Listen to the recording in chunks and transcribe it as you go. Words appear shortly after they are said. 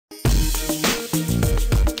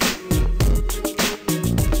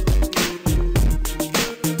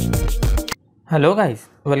Hello guys,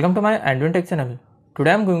 welcome to my AndWin Tech channel.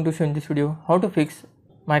 Today I am going to show in this video how to fix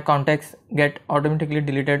my contacts get automatically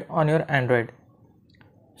deleted on your Android.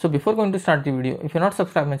 So before going to start the video, if you are not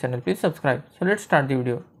subscribed my channel, please subscribe. So let's start the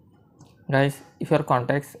video. Guys, if your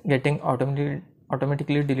contacts getting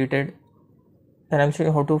automatically deleted, then I will show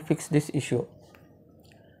you how to fix this issue.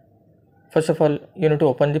 First of all, you need to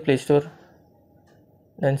open the Play Store,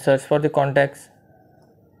 then search for the contacts.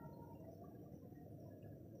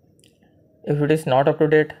 If it is not up to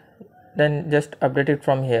date, then just update it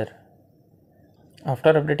from here.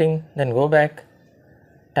 After updating, then go back,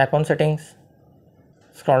 tap on settings,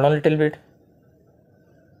 scroll down a little bit,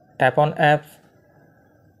 tap on apps,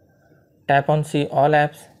 tap on see all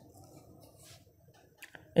apps.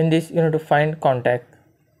 In this you need to find contact.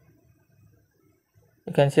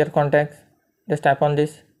 You can see your contacts, just tap on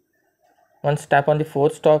this. Once tap on the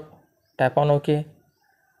fourth stop, tap on OK.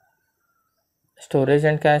 Storage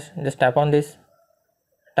and cache, just tap on this,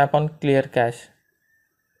 tap on clear cache,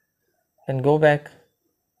 then go back,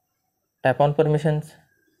 tap on permissions.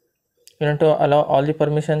 You need to allow all the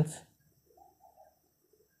permissions.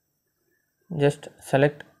 Just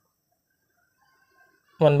select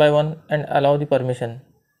one by one and allow the permission.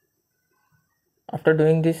 After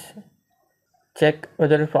doing this, check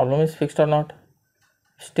whether the problem is fixed or not.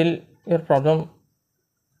 Still your problem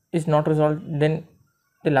is not resolved, then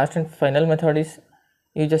the last and final method is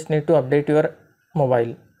you just need to update your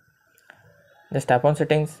mobile. Just tap on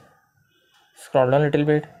settings, scroll down a little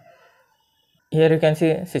bit. Here you can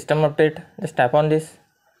see system update, just tap on this.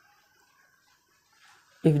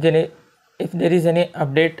 If there is any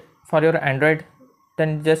update for your Android,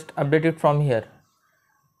 then just update it from here.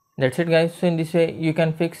 That's it guys. So in this way you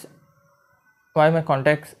can fix why my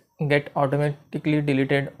contacts get automatically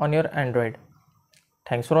deleted on your Android.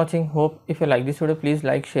 Thanks for watching. Hope if you like this video, please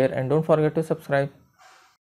like, share and don't forget to subscribe.